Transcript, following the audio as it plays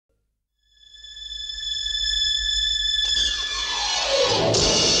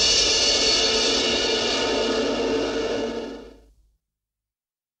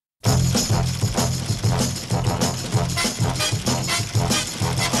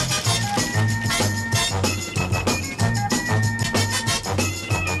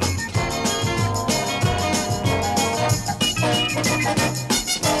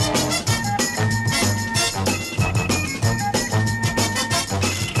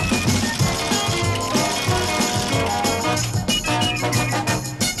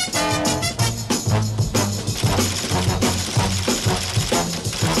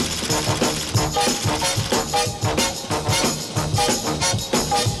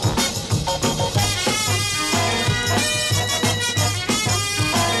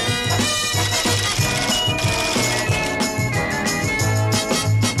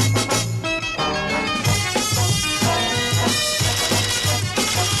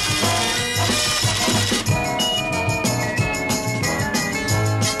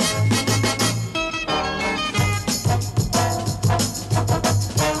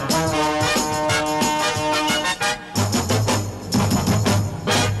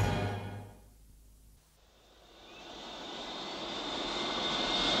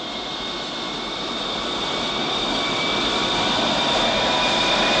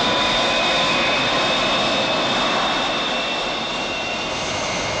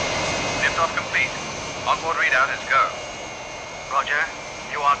Onboard readout is go. Roger.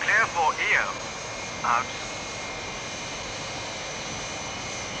 You are clear for EO. Out.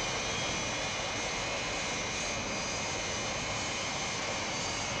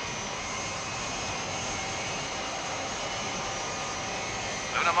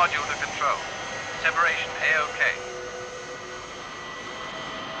 Lunar module to control. Separation A-OK.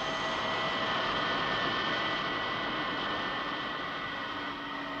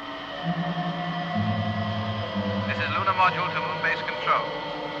 This is lunar module to moon base control.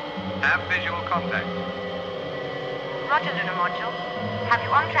 Have visual contact. Roger, lunar module. Have you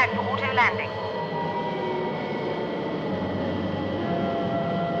on track for auto landing?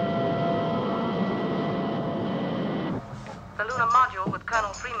 The lunar module with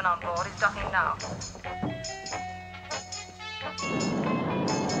Colonel Freeman on board is docking now.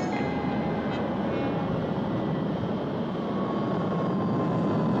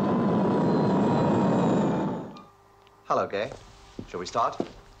 Hello, Gay. Shall we start?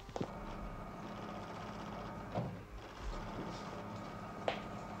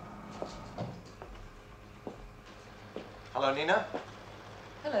 Hello, Nina.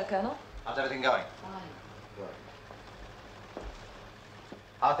 Hello, Colonel. How's everything going? Fine. Good.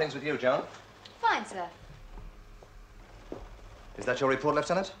 How are things with you, Joan? Fine, sir. Is that your report,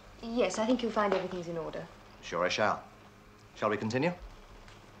 Lieutenant? Yes, I think you'll find everything's in order. Sure I shall. Shall we continue?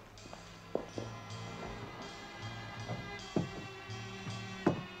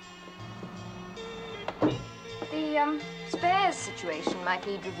 The, spares situation might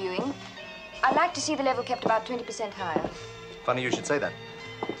need reviewing. I'd like to see the level kept about 20% higher. Funny you should say that.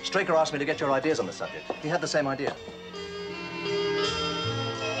 Straker asked me to get your ideas on the subject. He had the same idea.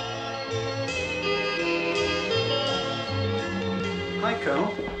 Hi,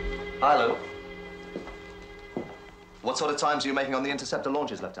 Colonel. Hi, Lou. What sort of times are you making on the interceptor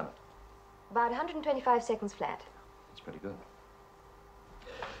launches, Lieutenant? About 125 seconds flat. That's pretty good.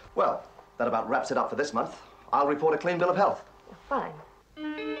 Well, that about wraps it up for this month. I'll report a clean bill of health. Fine.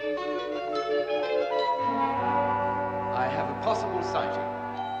 I have a possible sighting.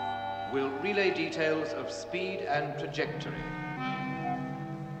 Will relay details of speed and trajectory.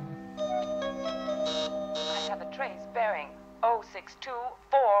 I have a trace bearing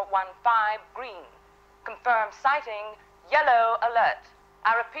 062415 green. Confirm sighting yellow alert.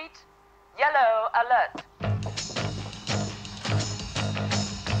 I repeat, yellow alert.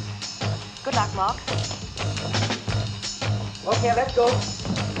 Good luck, Mark. Okay, let's go.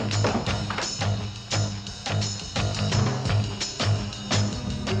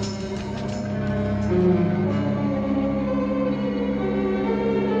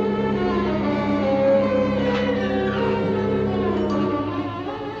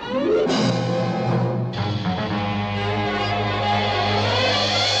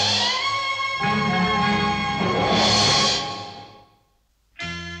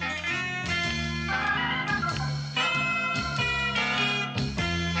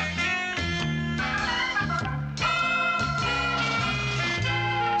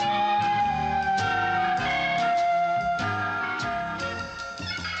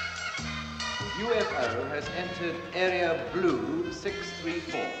 UFO has entered area blue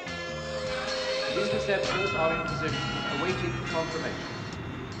 634. The interceptors are in position, awaiting confirmation.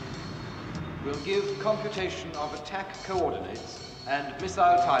 We'll give computation of attack coordinates and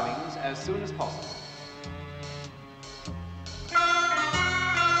missile timings as soon as possible.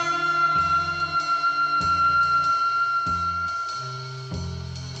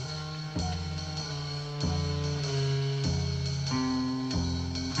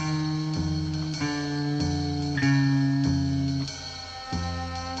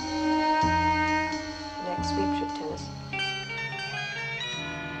 Next sweep should tell us.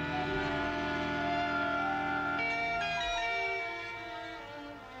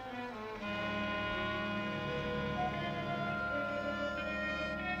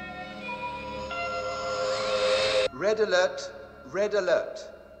 Red alert, red alert.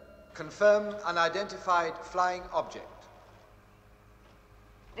 Confirm unidentified flying object.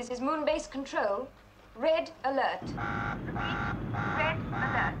 This is moon base control. Red alert. Repeat, red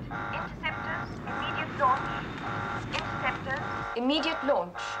alert. Interceptors, immediate launch. Interceptors. Immediate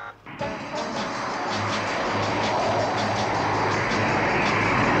launch.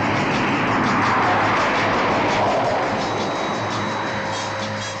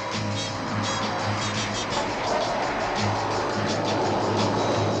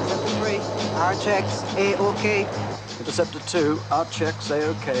 Our checks A-OK. Interceptor 2, our checks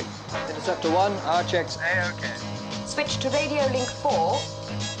A-OK. Interceptor 1, our checks A-OK. Switch to radio link 4.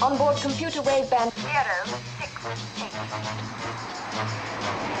 Onboard computer wave band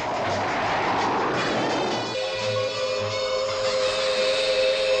 068.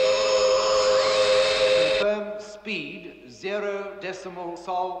 decimal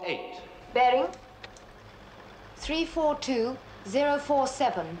sol 8. Bearing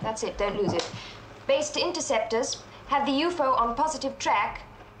 342047. That's it, don't lose it. Base to interceptors. Have the UFO on positive track.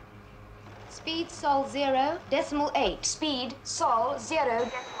 Speed sol 0, decimal 8. Speed sol 0,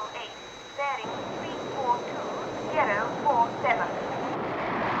 decimal 8. Bearing 342047.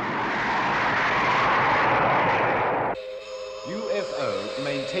 UFO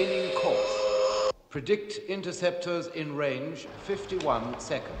maintaining course. Predict interceptors in range 51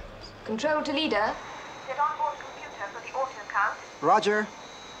 seconds. Control to leader. Set onboard computer for the auto count. Roger.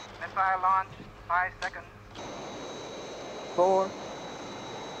 Missile launch, 5 seconds. 4,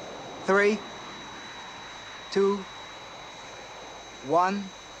 3, 2, 1,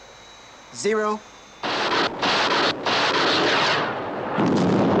 0.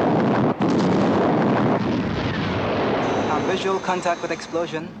 Visual contact with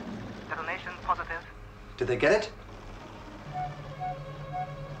explosion. Detonation positive. Did they get it?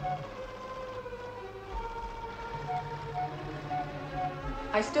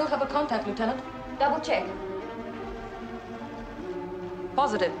 I still have a contact, Lieutenant. Double check.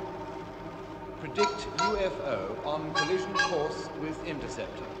 Positive. Predict UFO on collision course with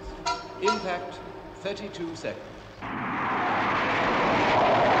interceptors. Impact 32 seconds.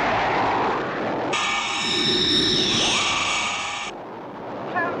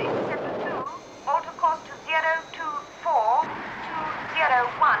 Control to Interceptor 2. Alter course to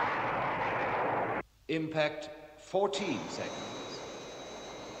 024201. Impact 14 seconds.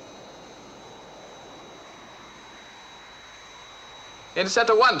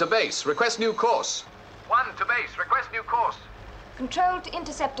 Interceptor 1 to base. Request new course. 1 to base, request new course. Control to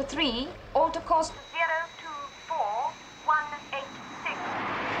interceptor 3. Alter course to 024186.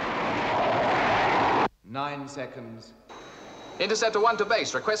 9 seconds. Interceptor 1 to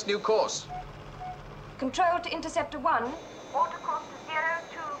base. Request new course. Control to interceptor 1. Alter course to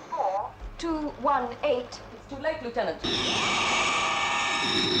 218. It's too late, Lieutenant.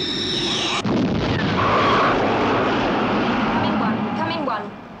 Coming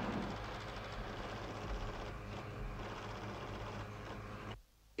one.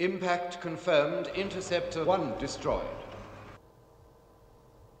 Impact confirmed. Interceptor 1 destroyed.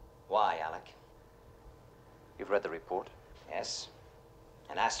 Why, Alec? You've read the report? Yes.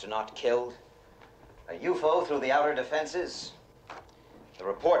 An astronaut killed. A UFO through the outer defenses. The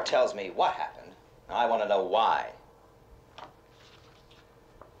report tells me what happened. Now I want to know why.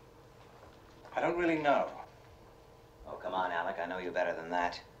 I don't really know. Oh, come on, Alec. I know you better than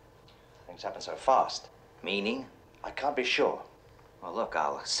that. Things happen so fast. Meaning? I can't be sure. Well, look,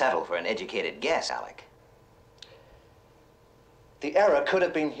 I'll settle for an educated guess, Alec. The error could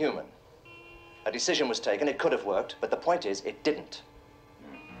have been human. A decision was taken, it could have worked, but the point is, it didn't.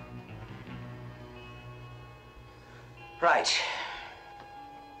 Right.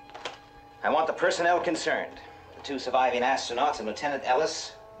 I want the personnel concerned, the 2 surviving astronauts and Lieutenant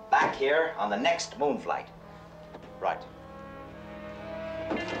Ellis, back here on the next moon flight. Right.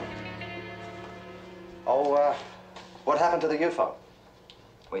 Oh, what happened to the UFO?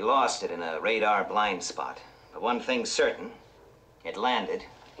 We lost it in a radar blind spot. But one thing's certain, it landed.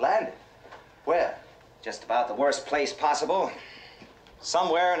 Landed? Where? Just about the worst place possible.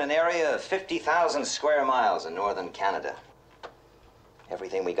 Somewhere in an area of 50,000 square miles in northern Canada.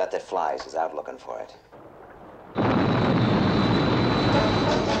 Everything we got that flies is out looking for it.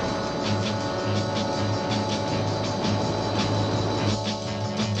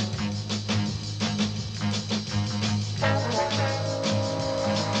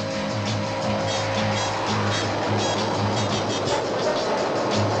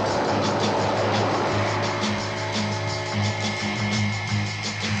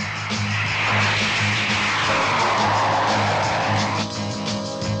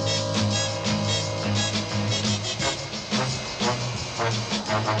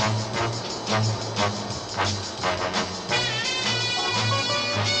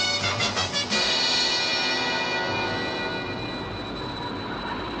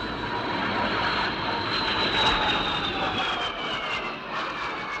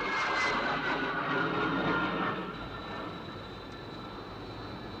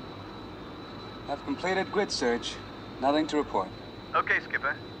 I've completed grid search. Nothing to report. Okay,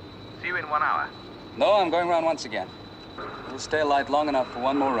 Skipper. See you in 1 hour. No, I'm going around once again. We'll stay alight long enough for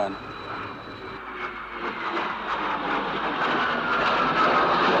one more run.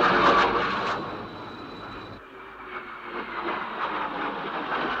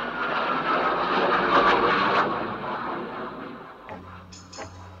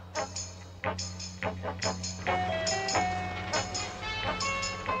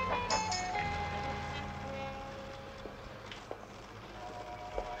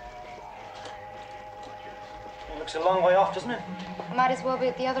 long way off, doesn't it? Might as well be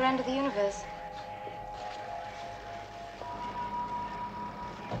at the other end of the universe.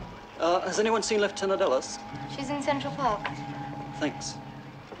 Has anyone seen Lieutenant Ellis? She's in Central Park. Thanks.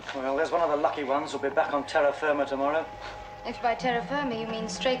 Well, there's one of the lucky ones who'll be back on terra firma tomorrow. If by terra firma you mean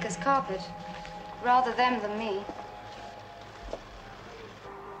Straker's carpet. Rather them than me.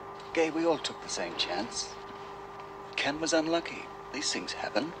 Gay, we all took the same chance. Ken was unlucky. These things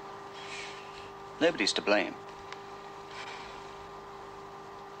happen. Nobody's to blame.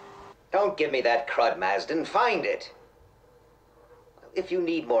 Don't give me that crud, Marsden. Find it. If you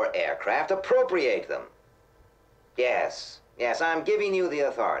need more aircraft, appropriate them. Yes, I'm giving you the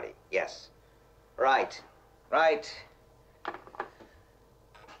authority. Yes. Right.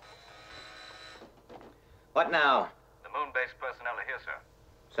 What now? The moon-based personnel are here, sir.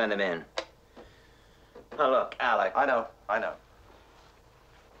 Send them in. Oh, look, Alec. I know.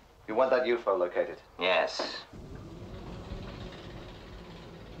 You want that UFO located? Yes.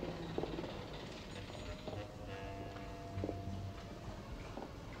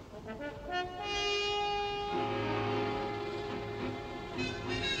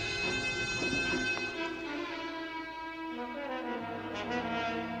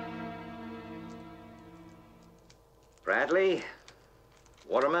 Bradley,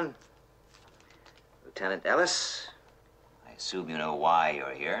 Waterman, Lieutenant Ellis. I assume you know why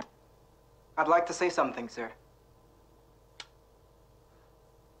you're here. I'd like to say something, sir.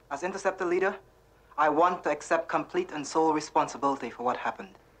 As interceptor leader, I want to accept complete and sole responsibility for what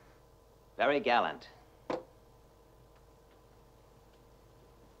happened. Very gallant.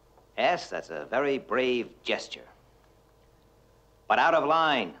 Yes, that's a very brave gesture. But out of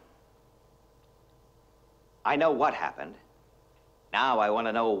line. I know what happened. Now I want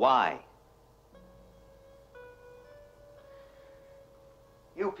to know why.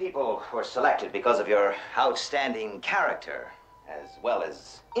 You people were selected because of your outstanding character, as well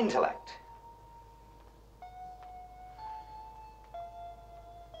as intellect.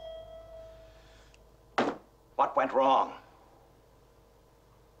 What went wrong?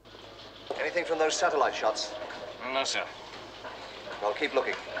 Anything from those satellite shots? No, sir. Well, keep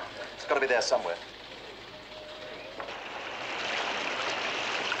looking. It's got to be there somewhere.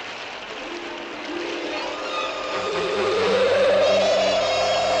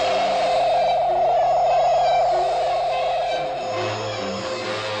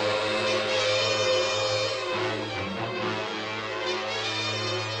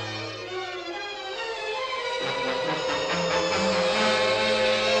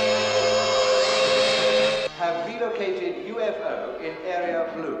 Have relocated UFO in area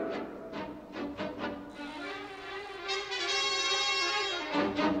blue.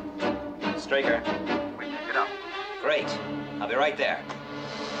 Straker. We picked it up. Great. I'll be right there.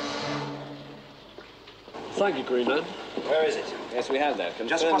 Thank you, Greenland. Where is it? Yes, we have that.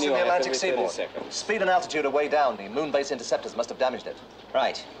 Just crossing the Atlantic seaboard. Speed and altitude are way down. The moon-based interceptors must have damaged it.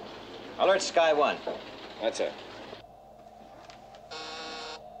 Right. Alert Sky 1. That's it.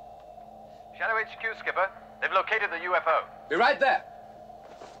 Shadow HQ, Skipper. They've located the UFO. Be right there.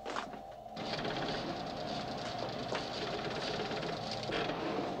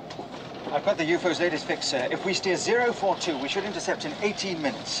 I've got the UFO's latest fix, sir. If we steer 042, we should intercept in 18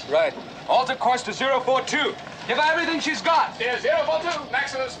 minutes. Right. Alter course to 042. Give her everything she's got. Steer 042,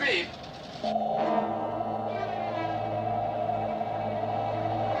 maximum speed.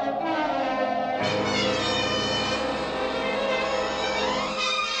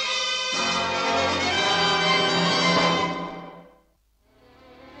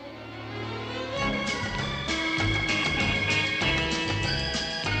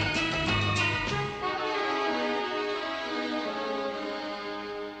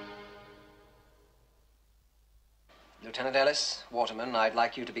 Lieutenant Ellis, Waterman, I'd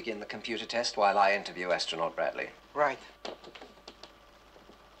like you to begin the computer test while I interview astronaut Bradley. Right.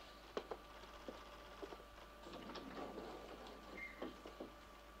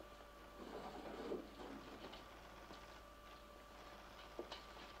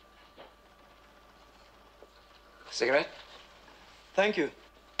 Cigarette? Thank you.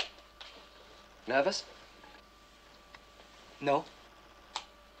 Nervous? No.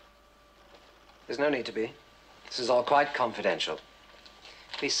 There's no need to be. This is all quite confidential.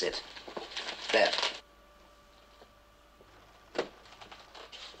 Please sit. There.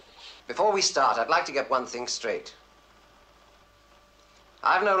 Before we start, I'd like to get one thing straight.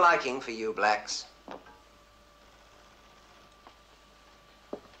 I've no liking for you blacks.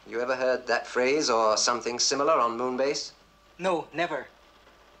 You ever heard that phrase or something similar on Moonbase? No, never.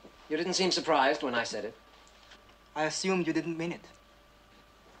 You didn't seem surprised when I said it. I assumed you didn't mean it.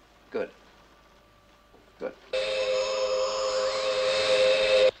 Good. Good.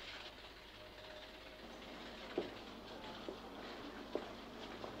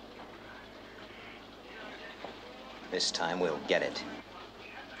 This time we'll get it.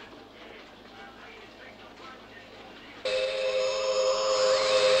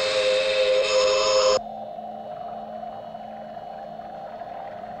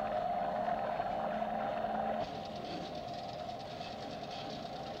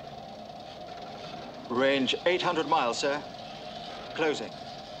 Range 800 miles, sir. Closing.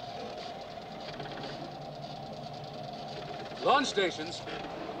 Launch stations.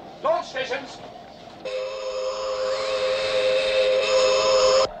 Launch stations!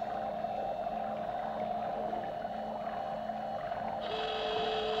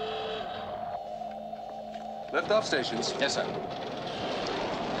 Lift-off stations. Yes, sir.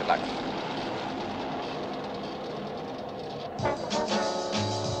 Good luck.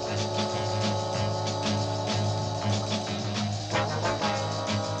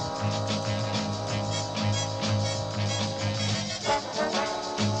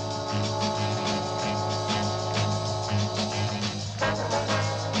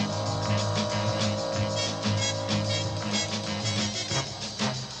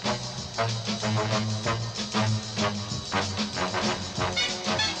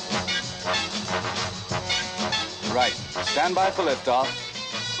 Right. Stand by for liftoff.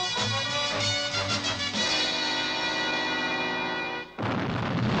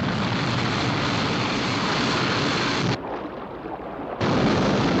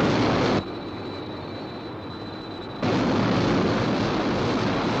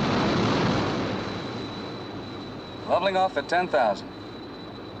 Leveling off at 10,000.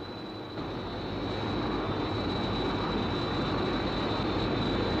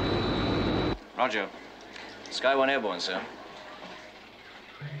 Roger. Sky 1 airborne, sir.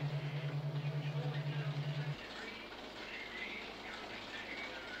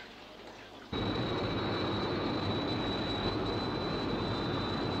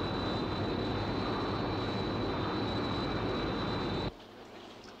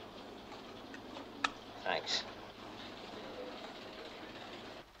 Thanks.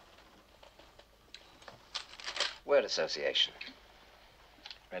 Word association.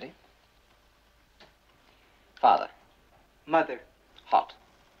 Ready? Father. Mother. Hot.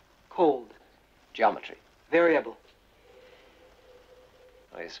 Cold. Geometry. Variable.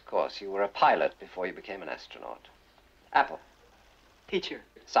 Oh, yes, of course. You were a pilot before you became an astronaut. Apple. Teacher.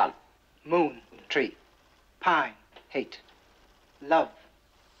 Sun. Moon. Tree. Pine. Hate. Love.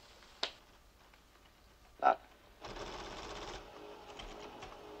 Love.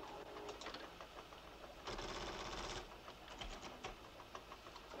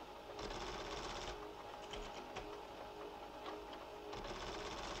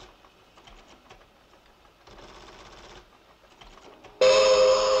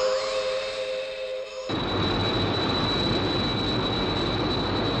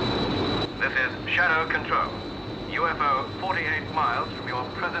 This is Shadow Control. UFO 48 miles from your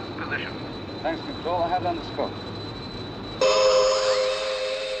present position. Thanks, Control. I have it on the scope.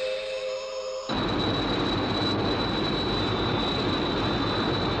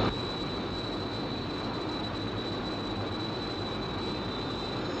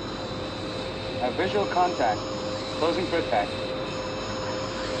 Have visual contact. Closing for attack.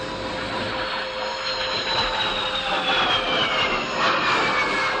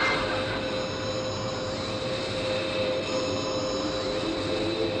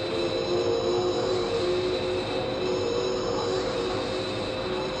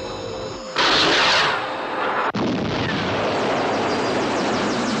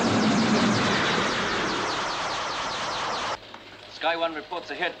 Sky 1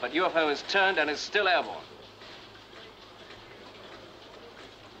 reports a hit, but UFO is turned and is still airborne.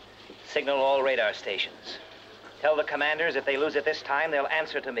 Signal all radar stations. Tell the commanders if they lose it this time, they'll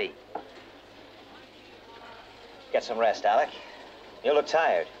answer to me. Get some rest, Alec. You look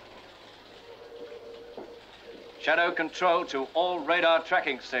tired. Shadow Control to all radar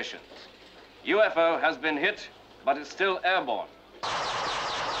tracking stations. UFO has been hit, but is still airborne.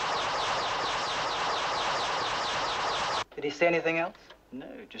 Did he say anything else? No,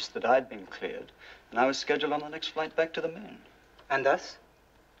 just that I'd been cleared, and I was scheduled on the next flight back to the moon. And us?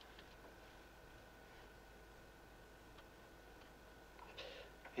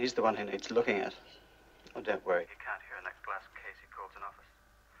 He's the one who needs looking at. Oh, don't worry. You can't hear a next glass case he calls an office.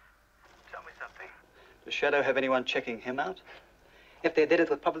 Tell me something. Does Shadow have anyone checking him out? If they did, it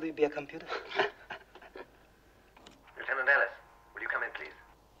would probably be a computer. Lieutenant Ellis, will you come in, please?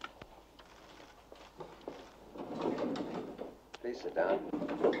 Please sit down.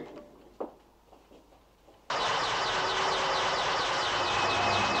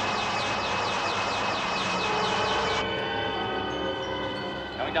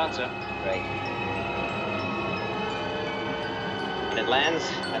 Coming down, sir. Great. When it lands,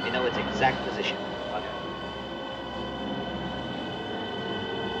 let me know its exact position. Roger.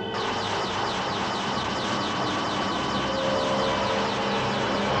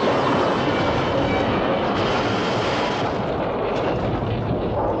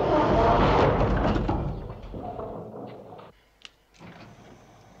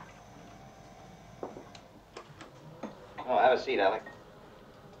 Oh, have a seat, Alec.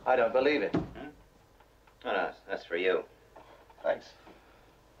 I don't believe it. No, no, that's for you. Thanks.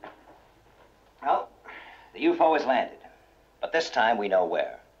 Well, the UFO has landed, but this time we know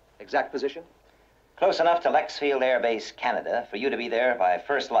where. Exact position? Close enough to Lexfield Air Base, Canada, for you to be there by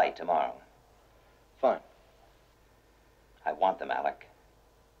first light tomorrow. Fine. I want them, Alec.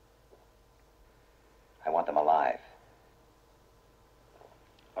 I want them alive.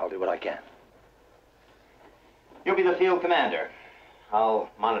 I'll do what I can. You'll be the field commander.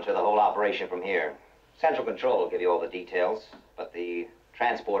 I'll monitor the whole operation from here. Central Control will give you all the details, but the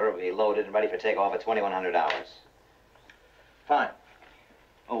transporter will be loaded and ready for takeoff at 2100 hours. Fine.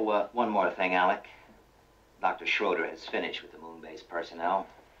 Oh, one more thing, Alec. Dr. Schroeder has finished with the moon base personnel.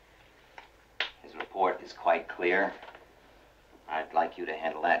 His report is quite clear. I'd like you to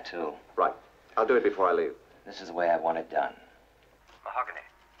handle that, too. Right. I'll do it before I leave. This is the way I want it done. Mahogany.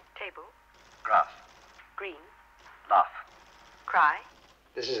 Table. Grass. Green. Laugh. Cry.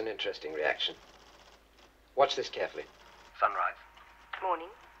 This is an interesting reaction. Watch this carefully. Sunrise. Morning.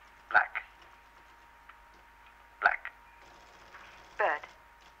 Black. Black. Bird.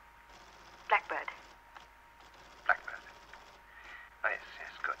 Blackbird. Blackbird. Oh, yes,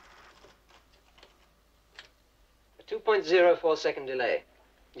 yes, good. A 2.04-second delay.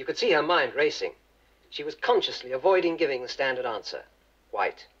 You could see her mind racing. She was consciously avoiding giving the standard answer.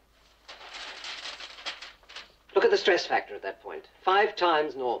 White. Look at the stress factor at that point. 5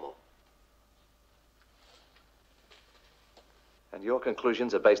 times normal. And your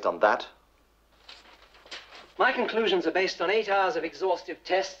conclusions are based on that? My conclusions are based on 8 hours of exhaustive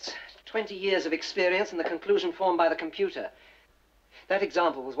tests, 20 years of experience, and the conclusion formed by the computer. That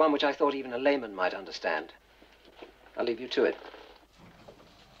example was one which I thought even a layman might understand. I'll leave you to it.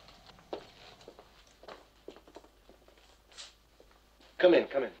 Come in,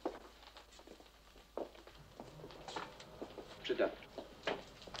 come in. Sit down.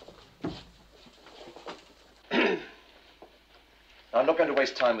 I'm not going to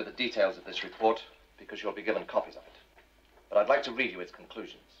waste time with the details of this report because you'll be given copies of it. But I'd like to read you its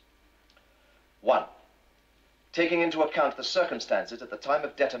conclusions. 1. Taking into account the circumstances at the time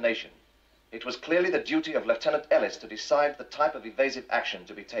of detonation, it was clearly the duty of Lieutenant Ellis to decide the type of evasive action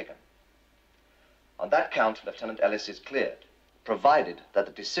to be taken. On that count, Lieutenant Ellis is cleared, provided that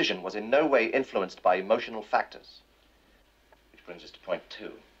the decision was in no way influenced by emotional factors. Which brings us to point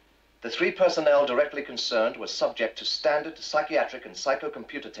 2. The 3 personnel directly concerned were subject to standard psychiatric and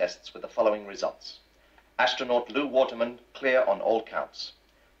psychocomputer tests with the following results. Astronaut Lou Waterman, clear on all counts.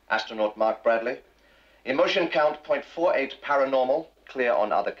 Astronaut Mark Bradley, emotion count 0.48 paranormal, clear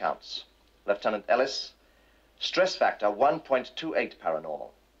on other counts. Lieutenant Ellis, stress factor 1.28 paranormal.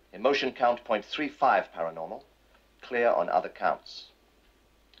 Emotion count 0.35 paranormal, clear on other counts.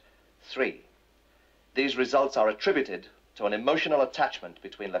 3. These results are attributed to an emotional attachment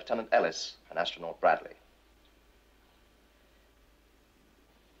between Lieutenant Ellis and Astronaut Bradley.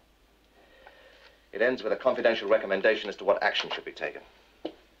 It ends with a confidential recommendation as to what action should be taken.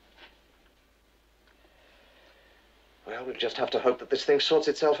 Well, we'll just have to hope that this thing sorts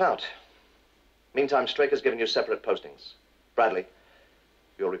itself out. Meantime, Straker's given you separate postings. Bradley,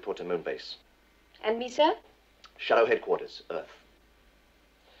 you'll report to Moon Base. And me, sir? Shadow Headquarters, Earth.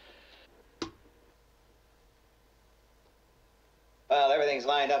 Well, everything's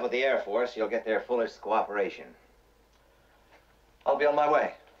lined up with the Air Force. You'll get their fullest cooperation. I'll be on my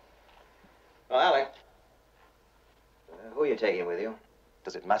way. Well, Alec, who are you taking with you?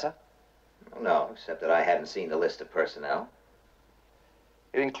 Does it matter? No, except that I hadn't seen the list of personnel.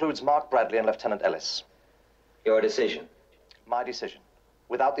 It includes Mark Bradley and Lieutenant Ellis. Your decision? My decision,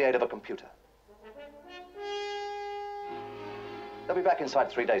 without the aid of a computer. They'll be back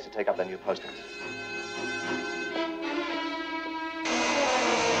inside 3 days to take up their new postings.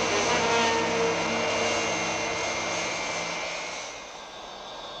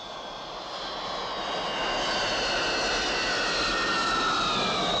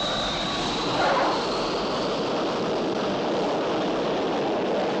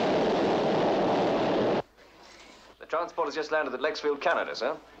 The transport has just landed at Lexfield, Canada,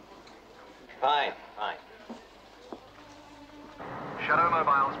 sir. Fine, fine. Shadow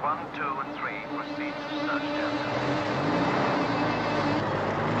mobiles 1, 2, and 3 proceed to search area.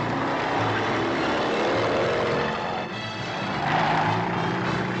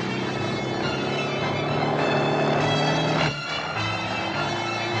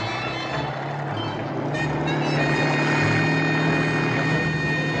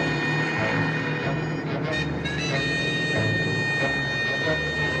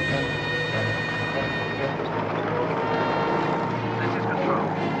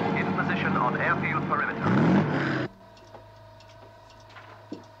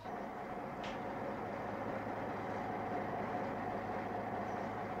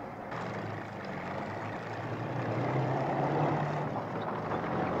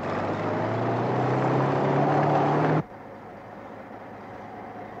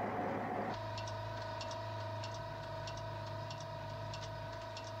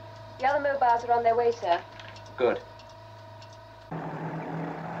 mobiles are on their way, sir. Good.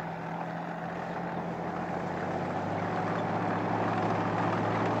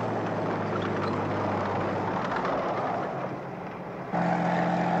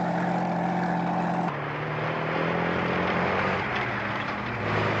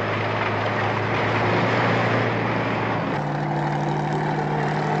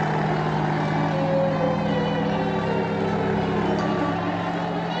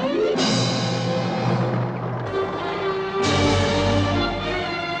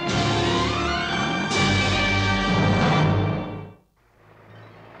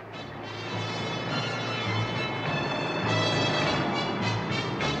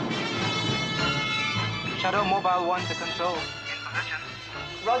 Shadow Mobile 1 to control. In position.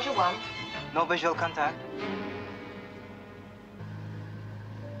 Roger 1. No visual contact.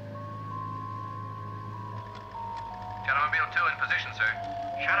 Shadowmobile 2 in position, sir.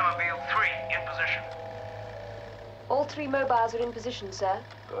 Shadowmobile 3 in position. All 3 mobiles are in position, sir.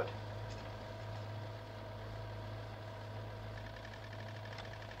 Good.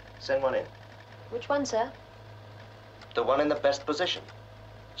 Send one in. Which one, sir? The one in the best position.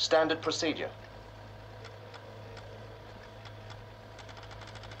 Standard procedure.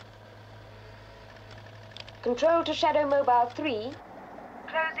 Control to Shadow Mobile 3. Close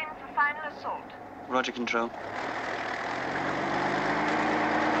in for final assault. Roger, Control.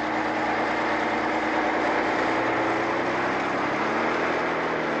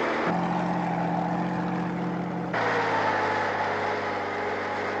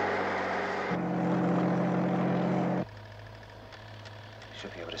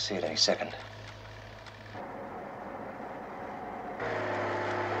 Should be able to see it any second.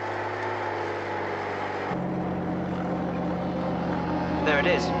 There it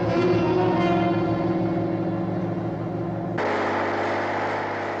is.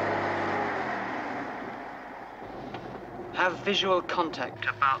 Have visual contact.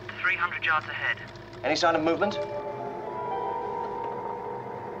 About 300 yards ahead. Any sign of movement?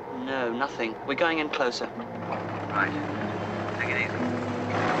 No, nothing. We're going in closer. Right. Take it easy.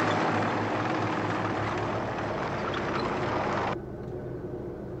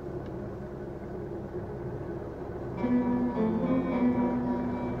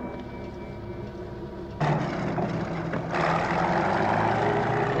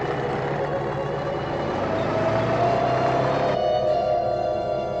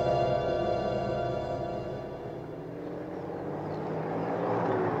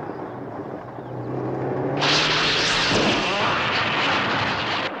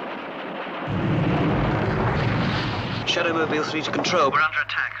 Shadowmobile 3 to Control. We're under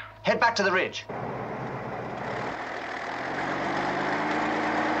attack. Head back to the ridge.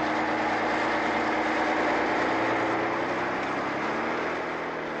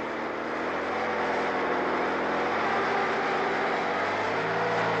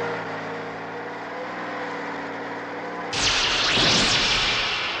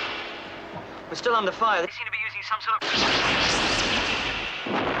 We're still under fire. They seem to be using some sort of...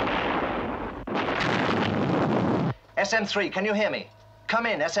 SM3, can you hear me? Come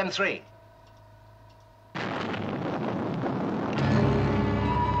in, SM3.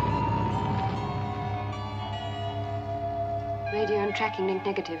 Radio and tracking link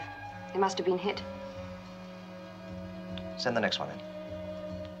negative. They must have been hit. Send the next one in.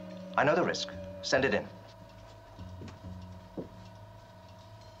 I know the risk. Send it in.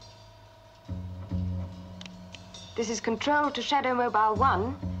 This is Control to Shadow Mobile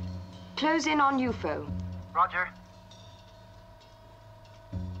 1. Close in on UFO. Roger.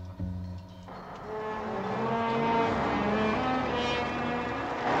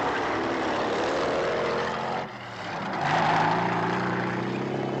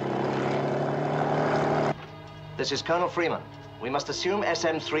 This is Colonel Freeman. We must assume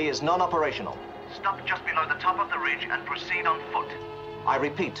SM3 is non-operational. Stop just below the top of the ridge and proceed on foot. I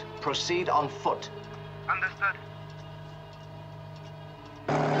repeat, proceed on foot. Understood.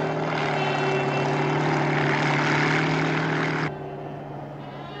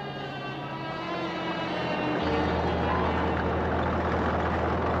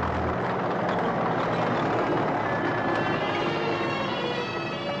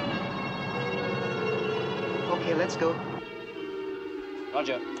 Okay, let's go.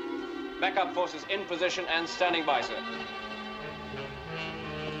 Roger. Backup forces in position and standing by, sir.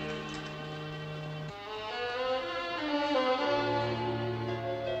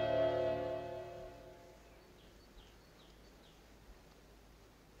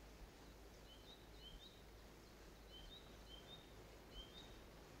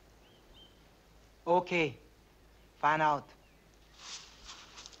 Okay. Fan out.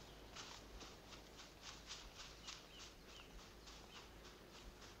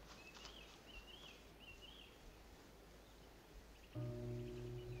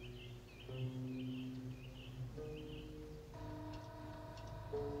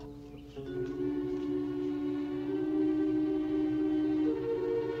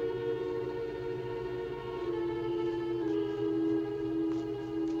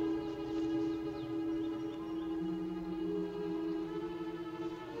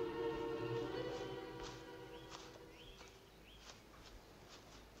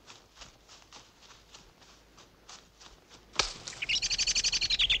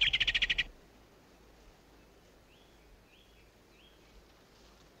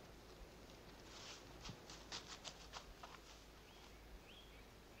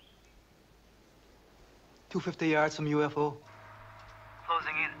 250 yards from UFO.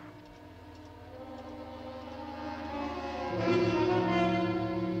 Closing in.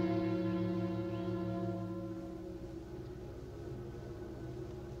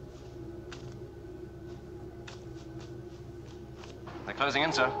 They're closing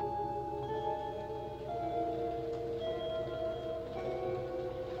in, sir.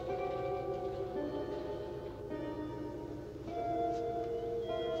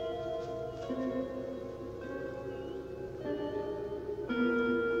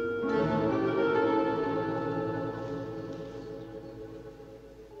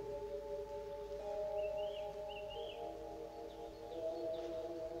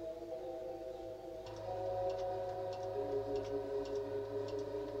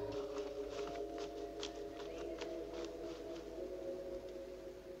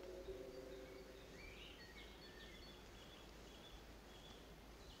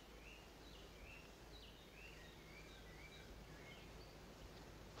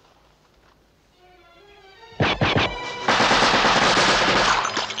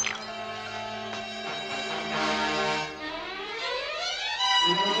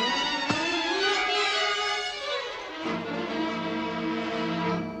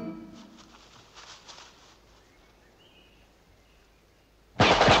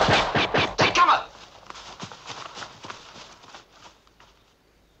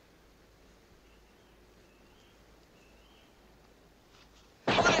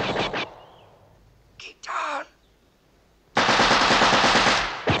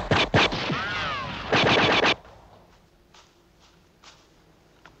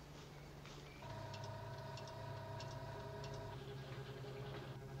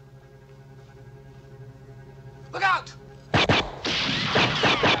 Look out!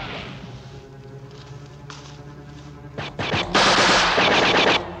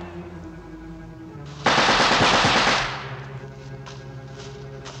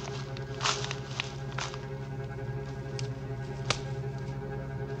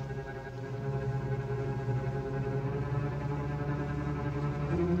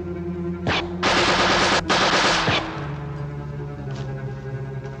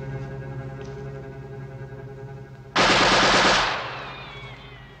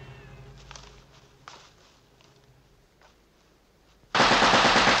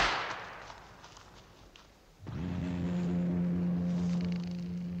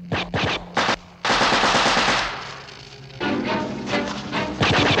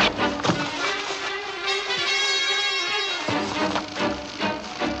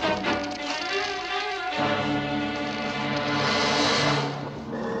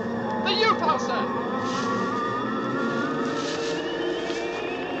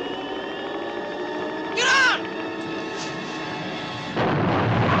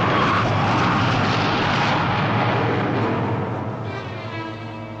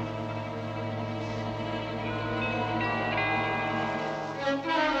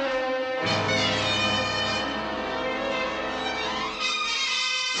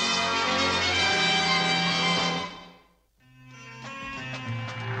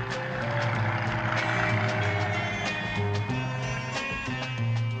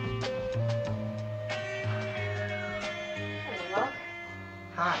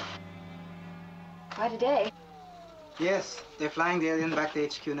 Today? Yes, they're flying the alien back to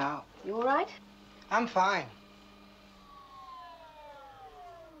HQ now. You all right? I'm fine.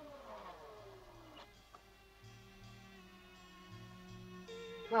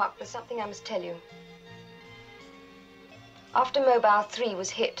 Mark, there's something I must tell you. After Mobile 3 was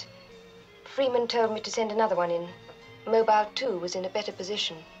hit, Freeman told me to send another one in. Mobile 2 was in a better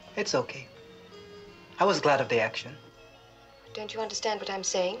position. It's okay. I was glad of the action. Don't you understand what I'm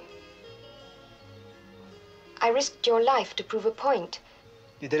saying? I risked your life to prove a point.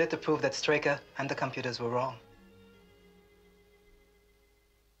 You did it to prove that Straker and the computers were wrong.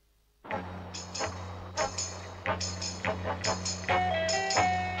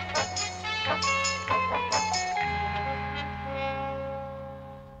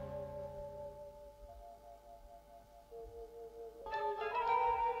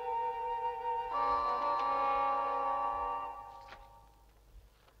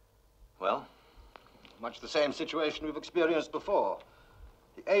 Well, much the same situation we've experienced before.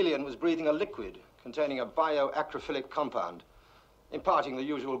 The alien was breathing a liquid containing a bioacrophilic compound, imparting the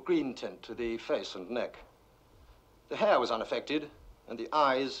usual green tint to the face and neck. The hair was unaffected, and the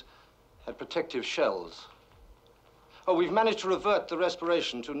eyes had protective shells. Oh, we've managed to revert the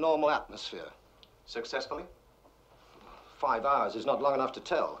respiration to normal atmosphere. Successfully? 5 hours is not long enough to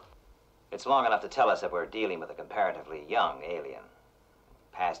tell. It's long enough to tell us that we're dealing with a comparatively young alien.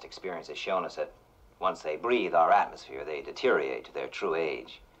 Past experience has shown us that Once they breathe our atmosphere, they deteriorate to their true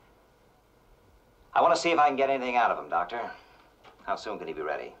age. I want to see if I can get anything out of him, Doctor. How soon can he be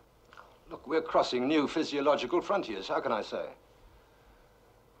ready? Look, we're crossing new physiological frontiers. How can I say?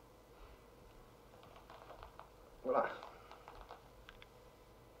 Well,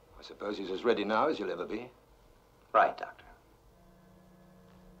 I suppose he's as ready now as he'll ever be. Right, Doctor.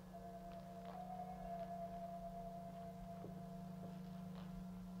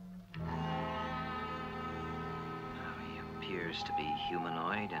 He appears to be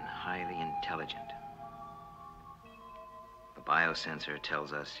humanoid and highly intelligent. The biosensor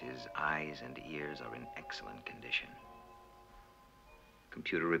tells us his eyes and ears are in excellent condition.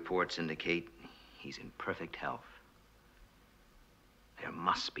 Computer reports indicate he's in perfect health. There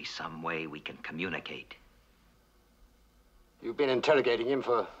must be some way we can communicate. You've been interrogating him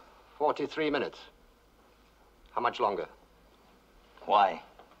for 43 minutes. How much longer? Why?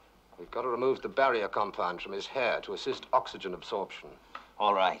 We've got to remove the barrier compound from his hair to assist oxygen absorption.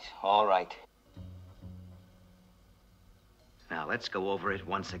 All right, all right. Now, let's go over it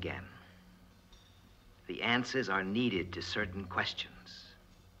once again. The answers are needed to certain questions.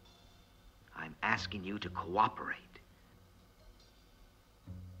 I'm asking you to cooperate.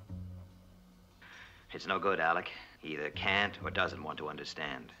 It's no good, Alec. He either can't or doesn't want to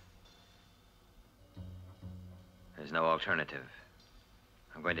understand. There's no alternative.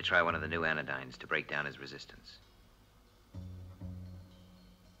 I'm going to try one of the new anodynes to break down his resistance.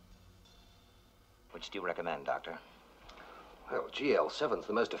 Which do you recommend, Doctor? Well, GL7's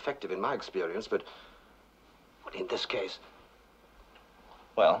the most effective in my experience, but in this case...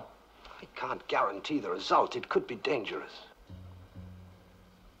 Well? I can't guarantee the result. It could be dangerous.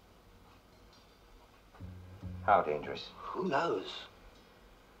 How dangerous? Who knows?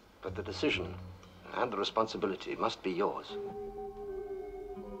 But the decision and the responsibility must be yours.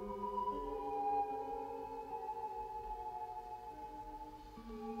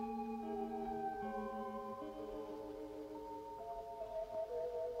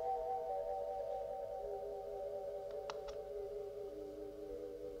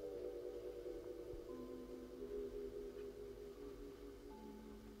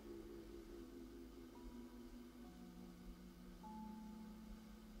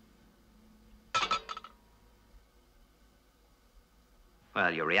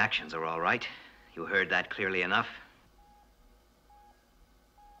 Well, your reactions are all right. You heard that clearly enough.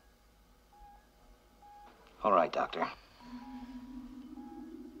 All right, Doctor.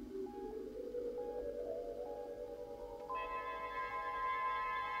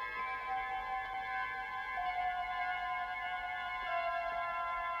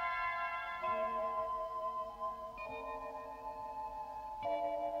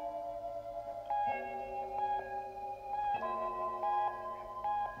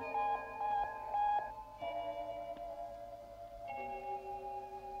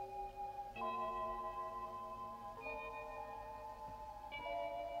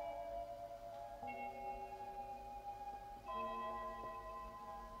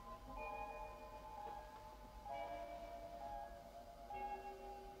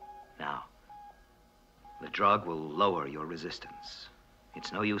 Now, the drug will lower your resistance.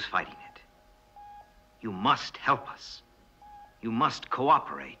 It's no use fighting it. You must help us. You must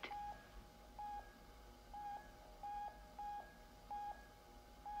cooperate.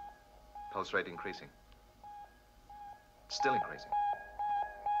 Pulse rate increasing. Still increasing.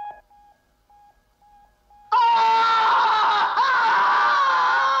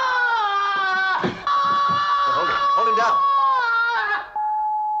 Hold him down.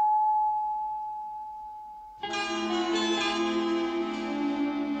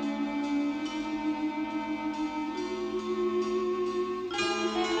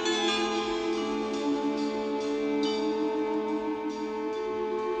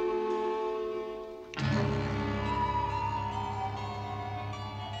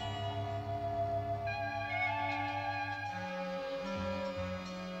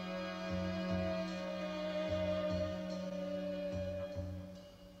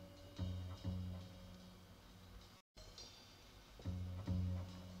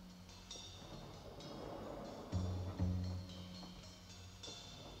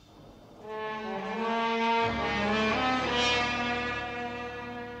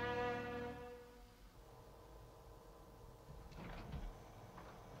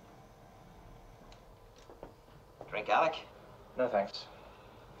 Drink, Alec? No, thanks.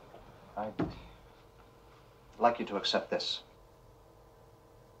 I'd like you to accept this.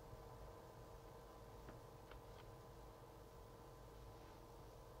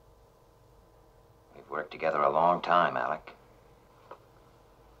 We've worked together a long time, Alec.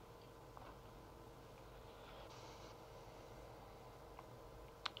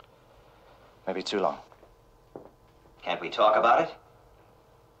 Maybe too long. Can't we talk about it?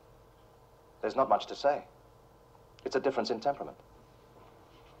 There's not much to say. It's a difference in temperament.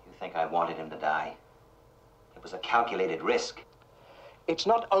 You think I wanted him to die? It was a calculated risk. It's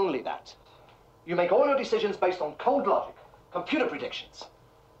not only that. You make all your decisions based on cold logic, computer predictions.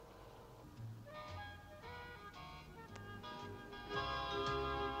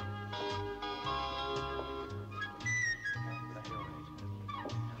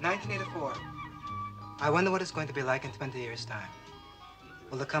 "1984. I wonder what it's going to be like in 20 years' time.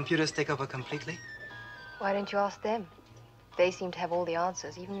 Will the computers take over completely? Why don't you ask them? They seem to have all the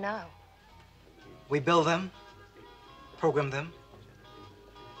answers, even now. We build them, program them,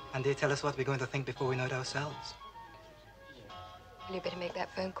 and they tell us what we're going to think before we know it ourselves. Well, you better make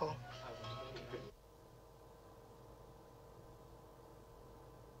that phone call.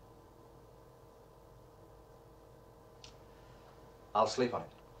 I'll sleep on it.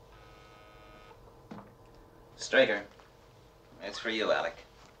 Straker, it's for you, Alec.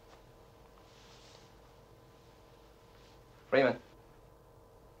 Freeman.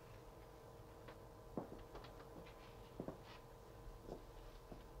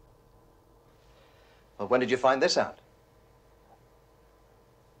 Well, when did you find this out?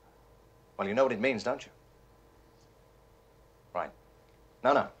 Well, you know what it means, don't you? Right.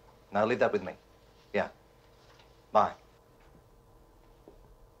 No. Now leave that with me. Yeah. Bye.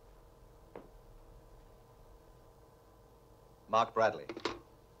 Mark Bradley.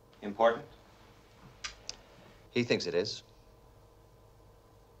 Important? He thinks it is.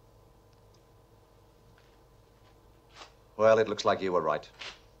 Well, it looks like you were right.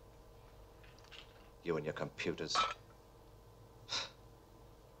 You and your computers.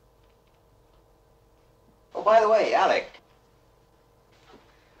 Oh, by the way, Alec,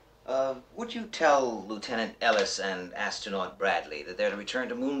 would you tell Lieutenant Ellis and astronaut Bradley that they're to return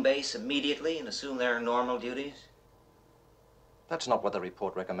to Moon Base immediately and assume their normal duties? That's not what the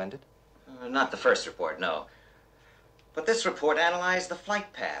report recommended. Not the first report, no. But this report analyzed the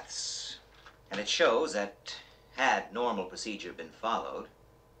flight paths, and it shows that had normal procedure been followed,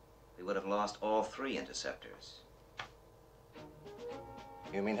 we would have lost all 3 interceptors.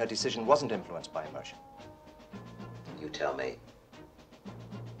 You mean her decision wasn't influenced by immersion? You tell me.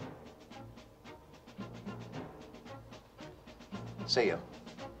 See you.